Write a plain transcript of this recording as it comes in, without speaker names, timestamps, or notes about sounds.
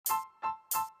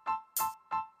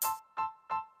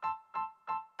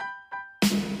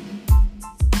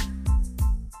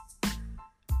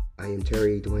I am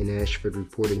Terry Dwayne Ashford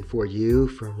reporting for you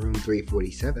from room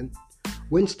 347,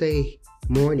 Wednesday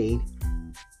morning,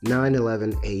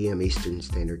 9:11 a.m. Eastern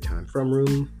Standard Time from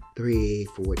room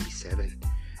 347,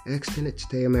 Extended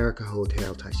Stay America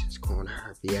Hotel, Tyson's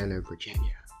Corner, Vienna,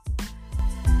 Virginia.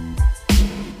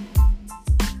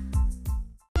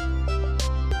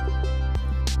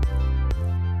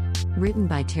 Written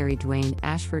by Terry Dwayne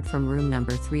Ashford from room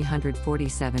number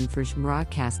 347 for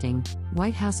Broadcasting,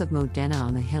 White House of Modena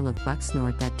on the hill of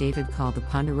Bucksnort that David called the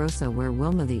Ponderosa, where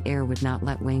Wilma the heir would not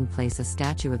let Waine place a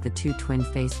statue of the two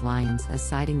twin-faced lions as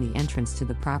siding the entrance to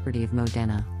the property of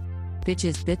Modena.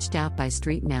 Bitches bitched out by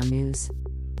Street Now News.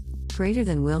 Greater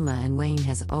than Wilma and Waine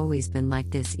has always been like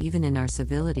this, even in our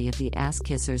civility of the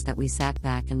ass-kissers that we sat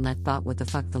back and let thought what the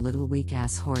fuck the little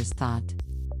weak-ass whores thought.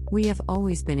 We have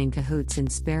always been in cahoots in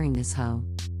sparing this hoe.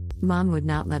 Mom would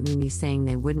not let me saying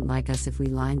they wouldn't like us if we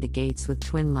lined the gates with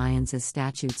twin lions as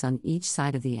statues on each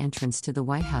side of the entrance to the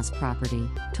White House property,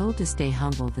 told to stay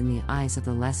humbled in the eyes of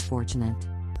the less fortunate.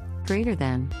 Greater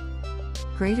than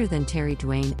Terry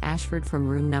Dwayne Ashford from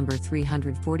room number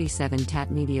 347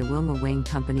 Tat Media Wilma Waine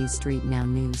Company's Street Now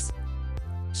News.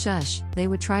 Shush, they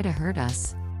would try to hurt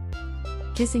us.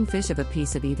 Kissing fish of a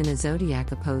piece of even a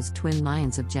zodiac opposed twin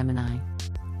lions of Gemini.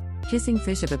 Kissing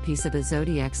fish of a piece of a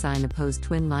zodiac sign opposed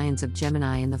twin lions of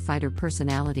Gemini in the fighter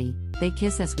personality, they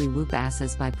kiss as we whoop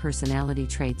asses by personality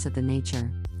traits of the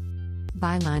nature.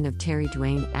 Byline of Terry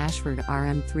Dwayne Ashford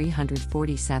RM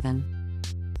 347.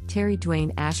 Terry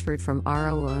Dwayne Ashford from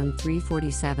ROM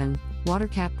 347,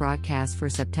 Watercap broadcast for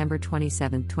September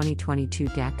 27, 2022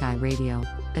 DACI Radio,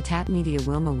 a Tat Media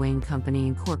Wilma Waine Company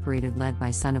Incorporated led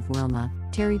by son of Wilma,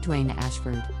 Terry Dwayne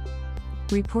Ashford.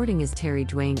 Reporting is Terry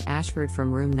Dwayne Ashford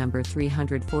from room number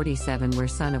 347, where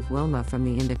son of Wilma from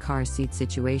the in the car seat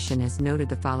situation has noted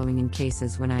the following: in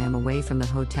cases when I am away from the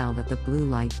hotel that the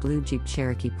blue Jeep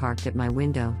Cherokee parked at my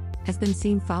window has been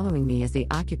seen following me as the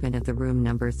occupant of the room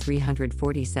number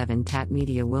 347 Tat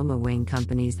Media Wilma Waine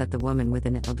Companies, that the woman with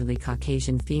an elderly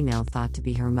Caucasian female thought to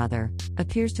be her mother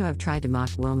appears to have tried to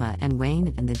mock Wilma and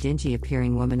Waine, and the dingy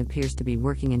appearing woman appears to be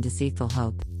working in deceitful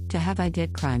hope to have I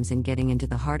did crimes and getting into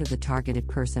the heart of the targeted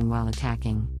person while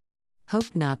attacking.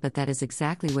 Hope not, but that is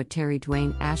exactly what Terry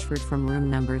Dwayne Ashford from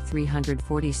room number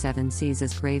 347 sees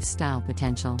as grave style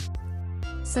potential.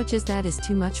 Such as that is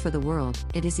too much for the world,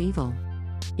 it is evil.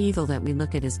 Evil that we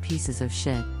look at as pieces of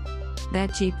shit.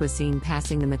 That Jeep was seen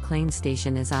passing the McLean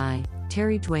station as I,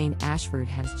 Terry Dwayne Ashford,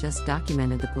 has just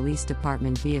documented the police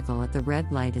department vehicle at the red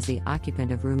light as the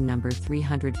occupant of room number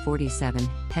 347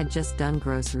 had just done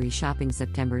grocery shopping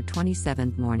September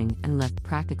 27th morning and left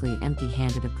practically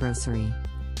empty-handed of grocery.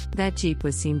 That Jeep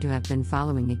was seen to have been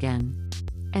following again.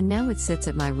 And now it sits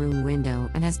at my room window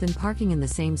and has been parking in the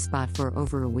same spot for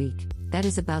over a week, that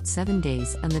is about 7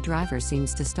 days, and the driver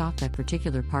seems to stalk that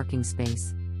particular parking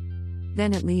space.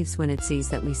 Then it leaves when it sees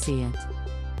that we see it.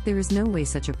 There is no way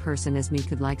such a person as me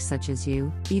could like such as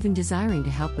you, even desiring to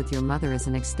help with your mother as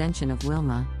an extension of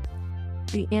Wilma.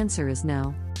 The answer is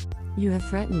no. You have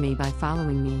threatened me by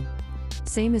following me.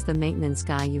 Same as the maintenance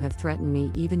guy, you have threatened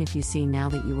me even if you see now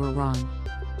that you were wrong.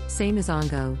 Same as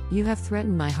Ongo, you have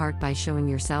threatened my heart by showing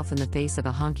yourself in the face of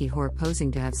a honky whore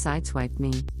posing to have sideswiped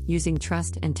me, using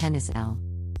trust and tennis L.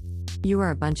 You are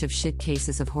a bunch of shit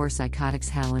cases of whore psychotics,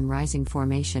 hell in rising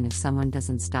formation if someone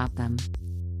doesn't stop them.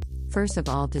 First of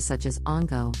all, to such as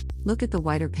Ongo, look at the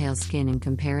white or pale skin in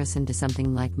comparison to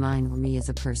something like mine or me as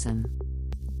a person.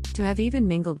 To have even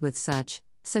mingled with such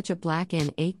a black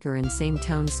and acre and same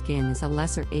tone skin is a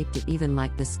lesser ape to even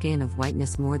like the skin of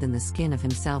whiteness more than the skin of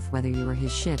himself, whether you were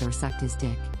his shit or sucked his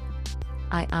dick.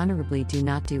 I honorably do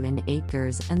not do an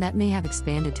acres, and that may have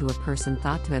expanded to a person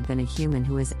thought to have been a human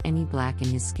who has any black in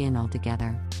his skin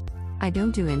altogether. I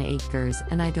don't do an acres,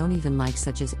 and I don't even like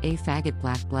such as a faggot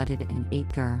black-blooded and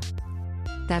acre.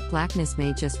 That blackness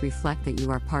may just reflect that you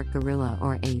are part gorilla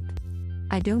or ape.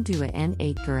 I don't do an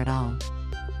acre at all.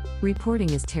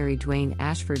 Reporting is Terry Dwayne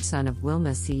Ashford, son of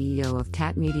Wilma, CEO of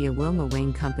Tat Media Wilma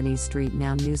Waine Company's Street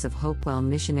Now News of Hopewell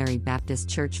Missionary Baptist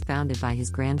Church, founded by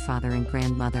his grandfather and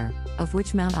grandmother, of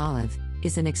which Mount Olive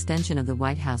is an extension of the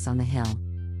White House on the hill.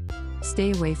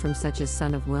 Stay away from such as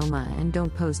son of Wilma, and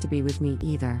don't pose to be with me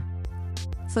either.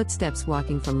 Footsteps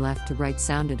walking from left to right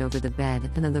sounded over the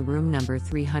bed and in the room number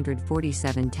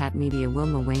 347 Tat Media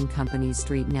Wilma Waine Company's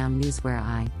Street Now News, where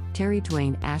I, Terry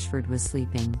Dwayne Ashford, was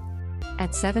sleeping.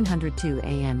 At 7:02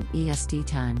 a.m. EST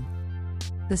time.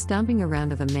 The stomping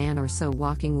around of a man or so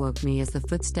walking woke me as the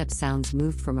footstep sounds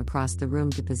moved from across the room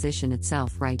to position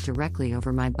itself right directly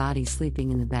over my body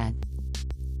sleeping in the bed.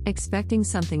 Expecting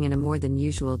something in a more than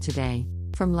usual today,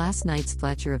 From last night's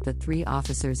Fletcher of the 3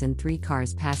 officers in 3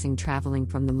 cars passing traveling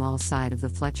from the mall side of the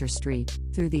Fletcher Street,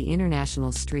 through the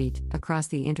International Street, across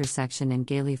the intersection and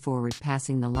gaily forward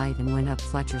passing the light and went up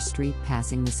Fletcher Street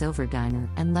passing the Silver Diner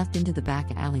and left into the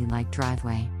back alley-like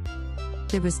driveway.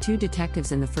 There was 2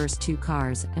 detectives in the first 2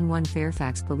 cars and 1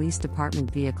 Fairfax Police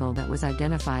Department vehicle that was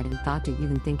identified and thought to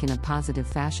even think in a positive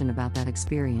fashion about that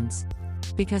experience.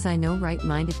 Because I know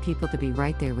right-minded people to be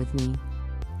right there with me.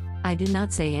 I did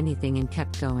not say anything and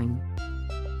kept going.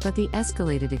 But the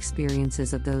escalated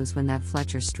experiences of those when that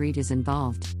Fletcher Street is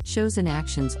involved shows in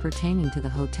actions pertaining to the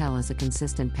hotel as a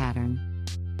consistent pattern.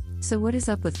 So what is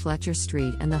up with Fletcher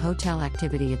Street and the hotel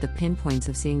activity at the pinpoints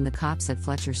of seeing the cops at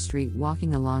Fletcher Street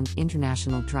walking along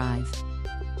International Drive?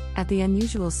 At the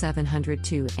unusual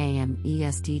 7:02 a.m.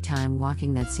 EST time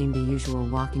walking that seemed the usual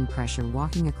walking pressure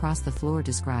walking across the floor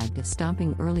described as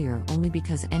stomping earlier only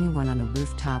because anyone on a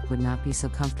rooftop would not be so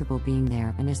comfortable being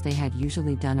there and as they had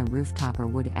usually done a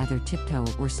rooftopper would either tiptoe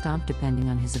or stomp depending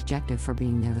on his objective for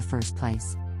being there the first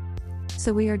place.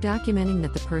 So we are documenting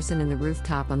that the person in the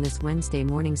rooftop on this Wednesday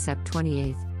morning Sept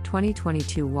 28,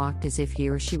 2022 walked as if he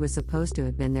or she was supposed to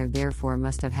have been there, therefore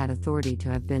must have had authority to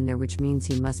have been there, which means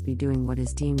he must be doing what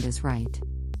is deemed as right.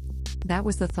 That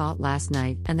was the thought last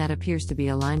night, and that appears to be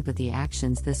aligned with the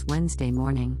actions this Wednesday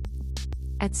morning.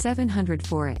 At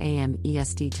 7:04 a.m.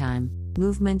 EST time,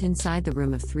 movement inside the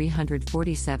room of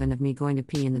 347 of me going to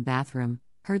pee in the bathroom,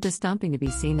 heard the stomping to be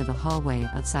seen of the hallway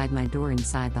outside my door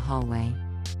inside the hallway.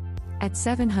 At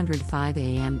 7:05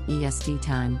 a.m. EST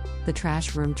time, the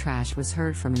trash room trash was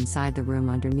heard from inside the room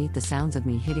underneath the sounds of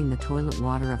me hitting the toilet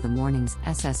water of the morning's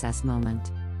SSS moment.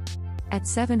 At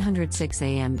 7:06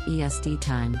 a.m. EST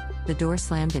time, the door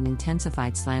slammed in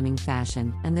intensified slamming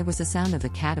fashion and there was a sound of a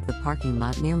cat of the parking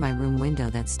lot near my room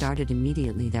window that started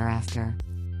immediately thereafter.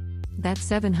 That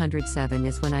 707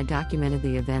 is when I documented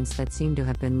the events that seemed to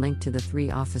have been linked to the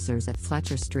 3 officers at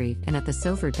Fletcher Street and at the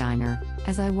Silver Diner,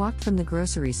 as I walked from the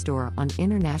grocery store on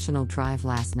International Drive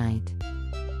last night.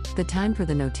 The time per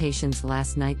the notations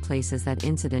last night places that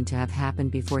incident to have happened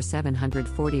before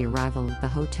 740 arrival at the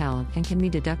hotel and can be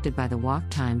deducted by the walk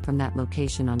time from that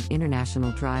location on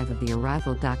International Drive of the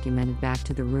arrival documented back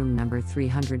to the room number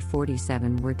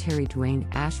 347 where Terry Waine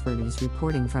Ashford is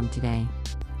reporting from today.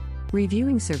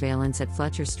 Reviewing surveillance at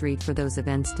Fletcher Street for those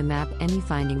events to map any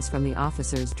findings from the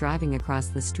officers driving across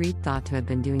the street thought to have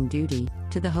been doing duty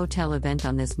to the hotel event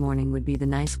on this morning would be the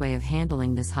nice way of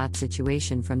handling this hot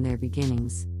situation from their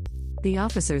beginnings. The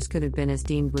officers could have been as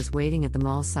deemed was waiting at the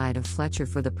mall side of Fletcher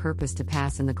for the purpose to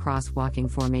pass in the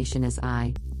crosswalking formation as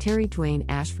I, Terry Waine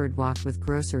Ashford, walked with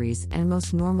groceries and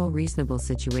most normal reasonable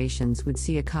situations would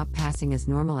see a cop passing as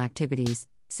normal activities,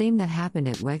 same that happened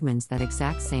at Wegmans that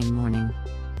exact same morning.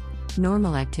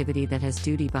 Normal activity that has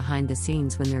duty behind the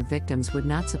scenes when their victims would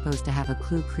not supposed to have a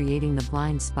clue, creating the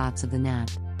blind spots of the nap.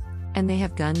 And they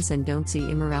have guns and don't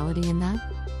see immorality in that?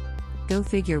 Go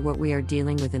figure what we are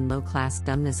dealing with in low-class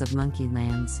dumbness of monkey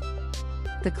lands.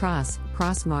 The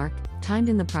cross mark, timed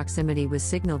in the proximity was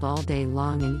signaled all day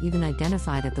long and even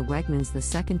identified at the Wegmans the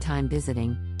second time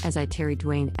visiting, as I Terry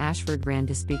Waine Ashford ran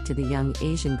to speak to the young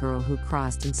Asian girl who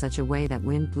crossed in such a way that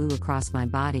wind blew across my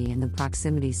body and the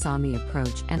proximity saw me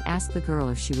approach and asked the girl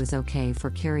if she was okay for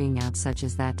carrying out such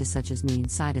as that to such as me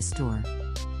inside a store.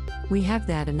 We have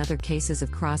that and other cases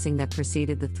of crossing that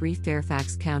preceded the 3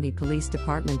 Fairfax County Police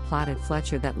Department plot at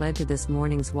Fletcher that led to this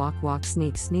morning's walk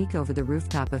sneak over the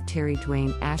rooftop of Terry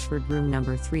Waine Ashford room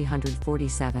number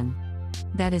 347.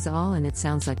 That is all, and it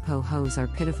sounds like po-hos are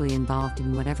pitifully involved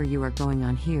in whatever you are going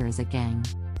on here as a gang.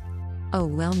 Oh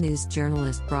well, news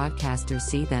journalist broadcasters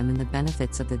see them and the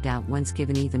benefits of the doubt once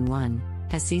given even one,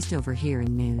 has ceased over here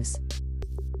in news.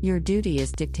 Your duty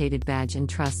is dictated badge and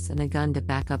trusts and a gun to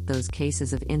back up those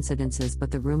cases of incidences,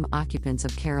 but the room occupants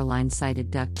of Caroline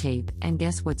cited duct tape, and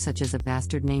guess what such as a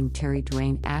bastard named Terry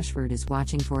Waine Ashford is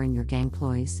watching for in your gang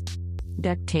ploys?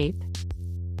 Duct tape?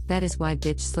 That is why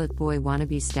bitch slit boy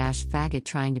wannabe stash faggot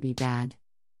trying to be bad.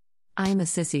 I am a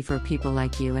sissy for people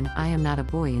like you and I am not a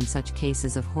boy in such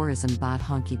cases of whorism bot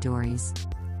honky dories.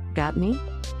 Got me?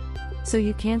 So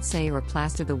you can't say or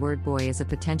plaster the word boy as a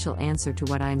potential answer to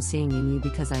what I am seeing in you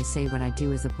because I say what I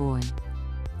do as a boy.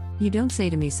 You don't say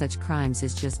to me such crimes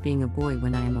as just being a boy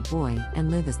when I am a boy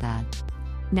and live as that.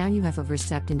 Now you have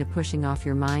overstepped into pushing off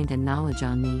your mind and knowledge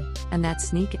on me, and that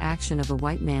sneak action of a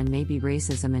white man may be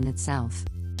racism in itself.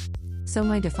 So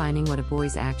my defining what a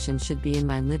boy's action should be in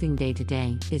my living day to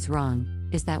day is wrong,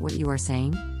 is that what you are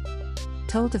saying?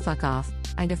 Told to fuck off,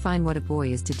 I define what a boy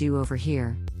is to do over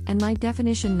here. And my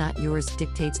definition, not yours,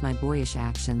 dictates my boyish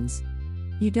actions.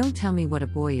 You don't tell me what a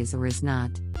boy is or is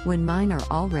not, when mine are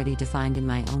already defined in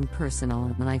my own personal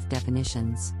and life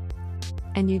definitions.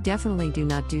 And you definitely do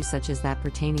not do such as that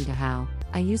pertaining to how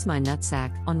I use my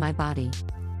nutsack on my body.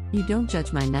 You don't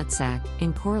judge my nutsack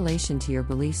in correlation to your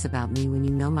beliefs about me when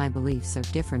you know my beliefs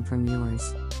are different from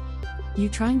yours. You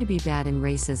trying to be bad in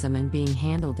racism and being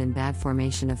handled in bad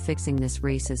formation of fixing this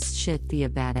racist shit via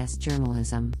badass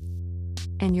journalism.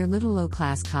 And your little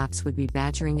low-class cops would be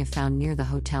badgering if found near the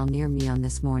hotel near me on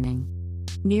this morning.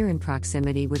 Near in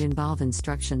proximity would involve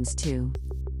instructions too.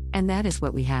 And that is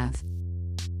what we have.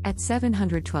 At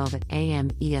 7:12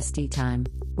 a.m. EST time,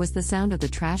 was the sound of the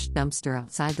trash dumpster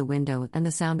outside the window and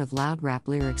the sound of loud rap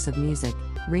lyrics of music,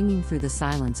 ringing through the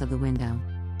silence of the window.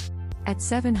 At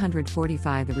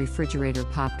 7:45 the refrigerator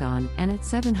popped on, and at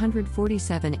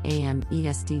 7:47 a.m.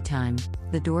 EST time,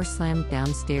 the door slammed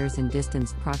downstairs in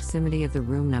distance proximity of the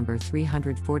room number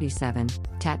 347,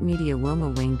 Tat Media Wilma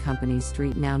Waine Company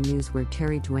Street Now News where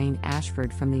Terry Dwayne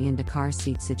Ashford from the into car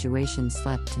seat situation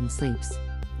slept and sleeps.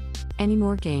 Any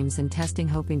more games and testing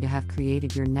hoping to have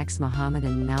created your next Muhammad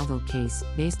and Malville case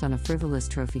based on a frivolous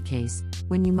trophy case,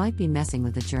 when you might be messing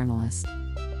with a journalist.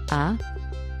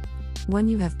 When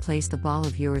you have placed the ball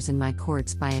of yours in my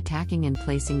courts by attacking and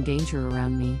placing danger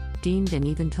around me, deemed and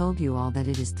even told you all that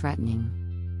it is threatening.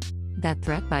 That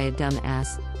threat by a dumb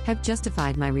ass, have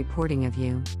justified my reporting of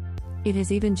you. It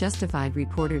has even justified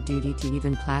reporter duty to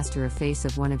even plaster a face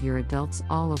of one of your adults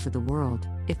all over the world,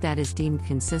 if that is deemed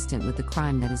consistent with the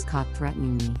crime that is caught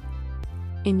threatening me.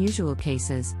 In usual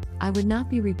cases, I would not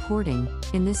be reporting,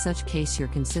 in this such case your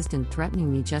consistent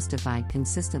threatening me justified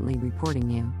consistently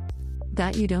reporting you.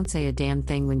 That you don't say a damn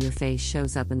thing when your face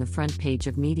shows up in the front page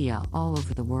of media all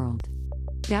over the world.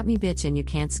 Got me bitch and you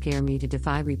can't scare me to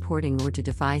defy reporting or to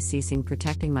defy ceasing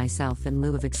protecting myself in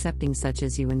lieu of accepting such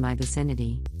as you in my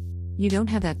vicinity. You don't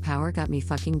have that power got me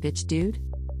fucking bitch dude?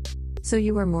 So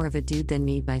you are more of a dude than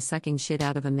me by sucking shit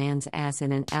out of a man's ass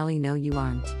in an alley no you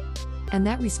aren't. And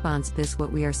that response this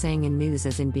what we are saying in news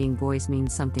as in being boys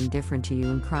means something different to you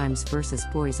in crimes versus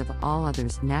boys of all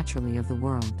others naturally of the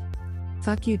world.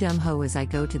 Fuck you dumb hoe as I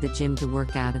go to the gym to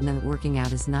work out and then working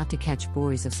out is not to catch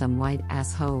boys of some white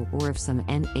ass hoe or of some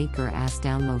acre ass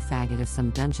down low faggot of some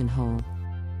dungeon hole.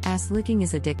 Ass licking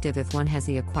is addictive if one has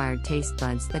the acquired taste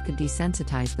buds that could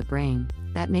desensitize the brain,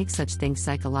 that makes such things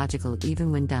psychological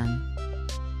even when done.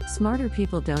 Smarter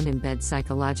people don't embed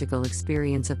psychological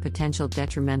experience of potential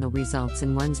detrimental results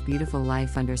in one's beautiful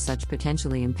life under such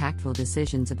potentially impactful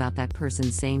decisions about that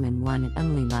person's same and one and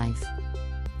only life.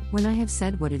 When I have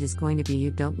said what it is going to be,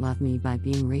 you don't love me by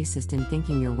being racist in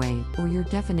thinking your way, or your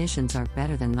definitions are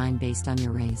better than mine based on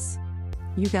your race.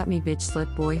 You got me bitch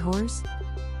slut boy whores?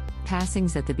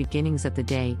 Passings at the beginnings of the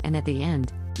day and at the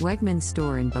end, Wegman's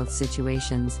store in both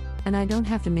situations, and I don't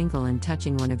have to mingle in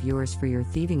touching one of yours for your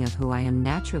thieving of who I am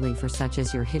naturally for such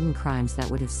as your hidden crimes that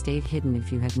would have stayed hidden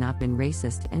if you had not been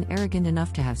racist and arrogant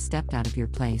enough to have stepped out of your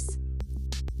place.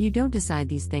 You don't decide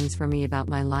these things for me about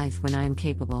my life when I am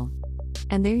capable.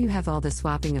 And there you have all the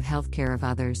swapping of healthcare of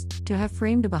others, to have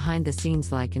framed a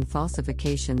behind-the-scenes like in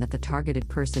falsification that the targeted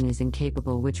person is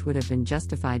incapable which would have been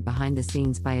justified behind the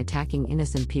scenes by attacking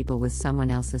innocent people with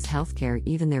someone else's healthcare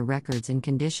even their records and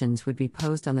conditions would be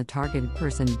posed on the targeted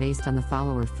person based on the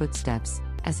follower footsteps,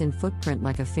 as in footprint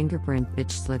like a fingerprint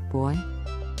bitch slit boy?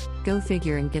 Go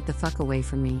figure and get the fuck away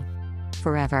from me.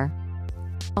 Forever.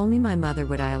 Only my mother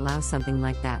would I allow something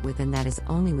like that with and that is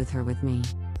only with her with me.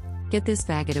 Get this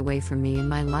faggot away from me in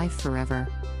my life forever.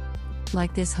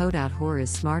 Like this hoed out whore is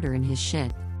smarter in his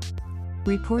shit.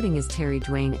 Reporting is Terry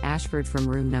Dwayne Ashford from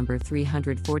room number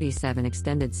 347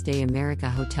 Extended Stay America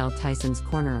Hotel Tyson's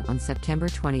Corner on September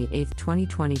 28,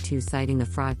 2022 citing the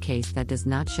fraud case that does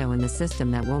not show in the system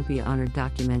that won't be honored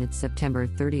documented September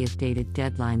 30th dated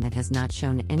deadline that has not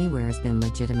shown anywhere has been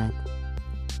legitimate.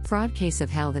 Fraud case of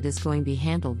hell that is going to be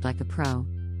handled like a pro.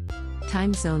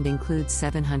 Time zoned includes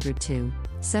 702.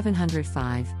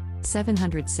 705,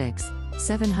 706,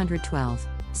 712,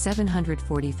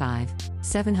 745,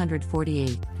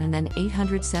 748, and then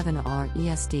 807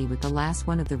 RESD with the last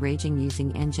one of the raging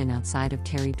using engine outside of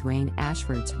Terry Dwayne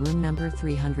Ashford's room number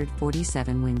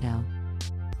 347 window.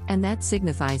 And that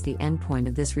signifies the endpoint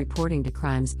of this reporting to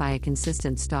crimes by a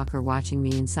consistent stalker watching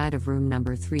me inside of room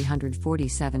number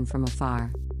 347 from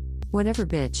afar. Whatever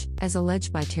bitch, as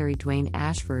alleged by Terry Dwayne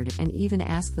Ashford and even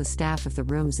asked the staff if the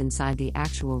rooms inside the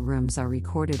actual rooms are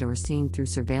recorded or seen through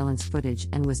surveillance footage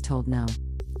and was told no.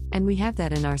 And we have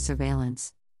that in our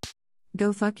surveillance.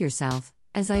 Go fuck yourself,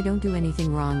 as I don't do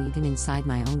anything wrong even inside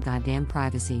my own goddamn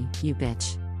privacy, you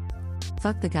bitch.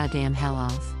 Fuck the goddamn hell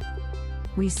off.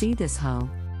 We see this hoe.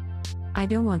 I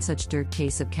don't want such dirt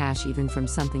case of cash even from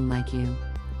something like you.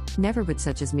 Never would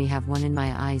such as me have one in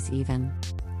my eyes even.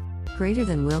 Greater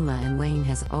than Wilma and Waine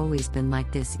has always been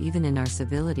like this, even in our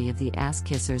civility of the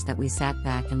ass-kissers that we sat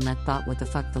back and let thought what the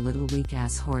fuck the little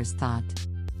weak-ass whores thought.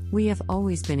 We have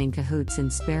always been in cahoots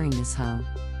in sparing this hoe.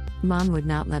 Mom would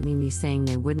not let me saying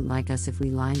they wouldn't like us if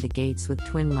we lined the gates with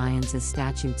twin lions as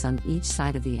statues on each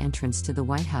side of the entrance to the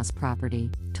White House property,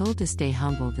 told to stay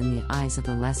humbled in the eyes of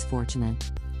the less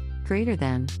fortunate. Greater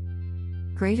than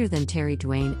Terry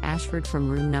Dwayne Ashford from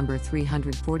room number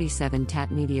 347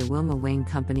 Tat Media Wilma Waine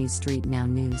Company's Street Now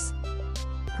News.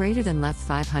 Greater than left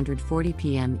 5:40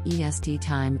 p.m. EST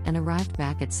time and arrived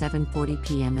back at 7:40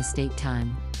 p.m. estate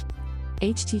time.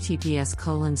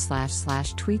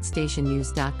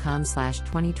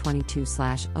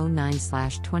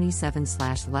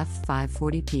 https://tweetstationnews.com/2022/09/27/ left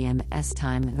 5:40 p.m. S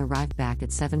time and arrived back at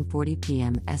 7:40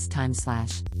 p.m. S time /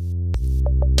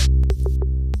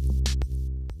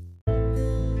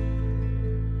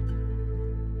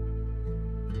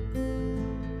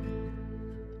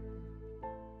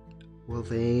 Well,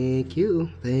 thank you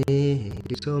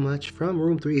so much. From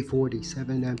room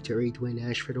 347, I'm Terry Dwayne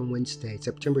Ashford on Wednesday,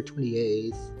 September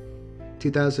 28th,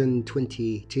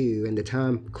 2022, and the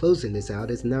time closing this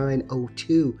out is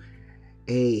 9:02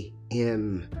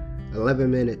 a.m.,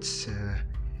 11 minutes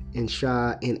in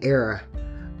error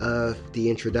of the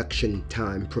introduction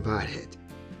time provided.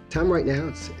 Time right now,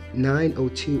 it's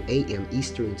 9:02 a.m.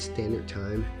 Eastern Standard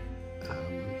Time,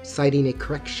 citing a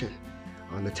correction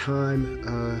on the time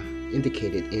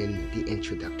indicated in the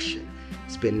introduction.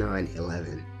 It's been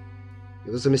 9:11.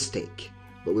 It was a mistake,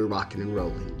 but we're rocking and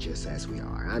rolling just as we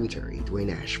are. I'm Terry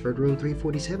Dwayne Ashford, room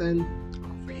 347.